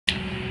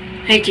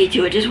Hey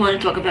T2, I just want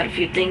to talk about a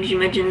few things you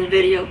mentioned in the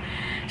video.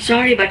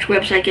 Sorry about your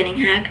website getting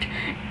hacked.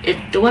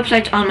 The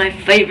website's on my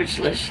favorites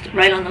list,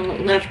 right on the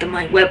left of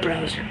my web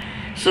browser.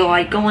 So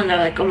I go on there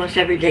like almost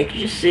every day to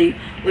just see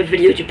what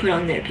videos you put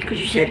on there,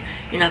 because you said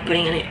you're not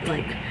putting any,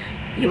 like,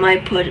 you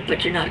might put,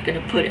 but you're not going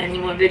to put any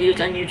more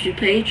videos on YouTube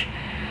page.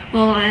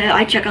 Well,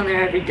 I check on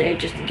there every day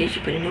just in case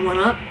you put a new one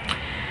up.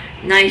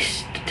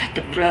 Nice,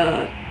 the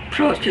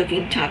pro is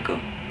cooking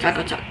taco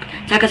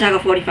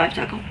 45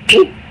 taco.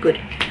 Ooh, good.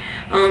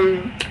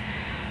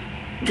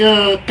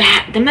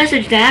 The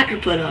message the hacker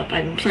put up,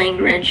 I've been playing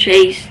Grand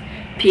Chase,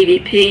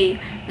 PvP,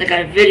 I got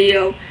a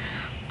video.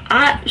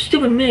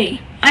 Stupid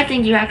me, I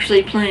think you're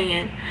actually playing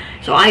it.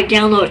 So I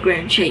download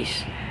Grand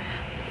Chase.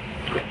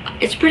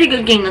 It's a pretty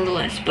good game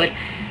nonetheless, but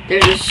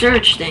there's a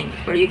search thing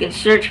where you can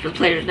search for the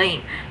player's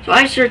name. So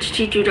I searched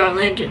T2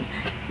 Darlington,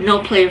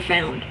 no player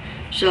found.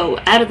 So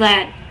out of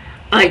that,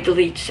 I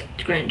delete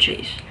Grand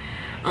Chase.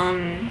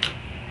 I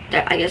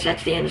guess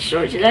that's the end of the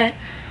story to that.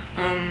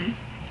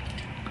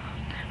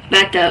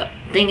 About the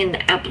thing in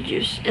the apple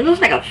juice. It looks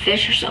like a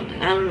fish or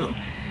something. I don't know.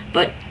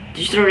 But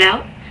just throw it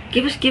out.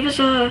 Give us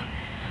an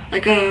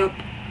update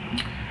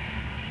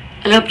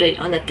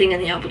on that thing in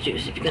the apple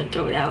juice if you're gonna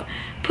throw it out.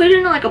 Put it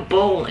in like a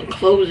bowl and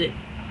close it,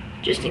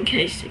 just in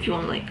case. If you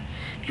want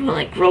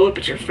to grow it,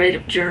 but you're afraid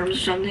of germs or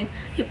something,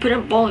 you put it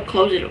in a bowl and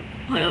close it or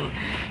whatever.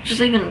 Just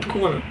leave it in the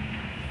corner.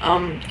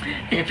 And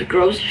if it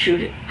grows,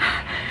 shoot it.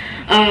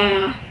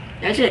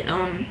 That's it.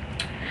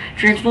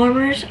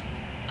 Transformers,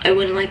 I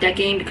wouldn't like that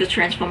game because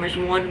Transformers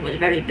 1 was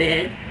very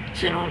bad.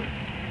 So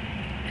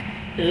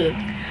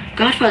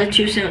Godfather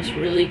 2 sounds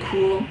really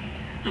cool.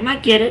 I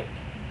might get it,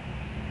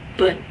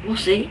 but we'll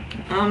see.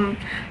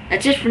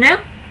 That's it for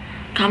now.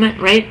 Comment,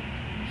 rate,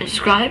 and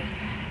subscribe.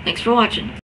 Thanks for watching.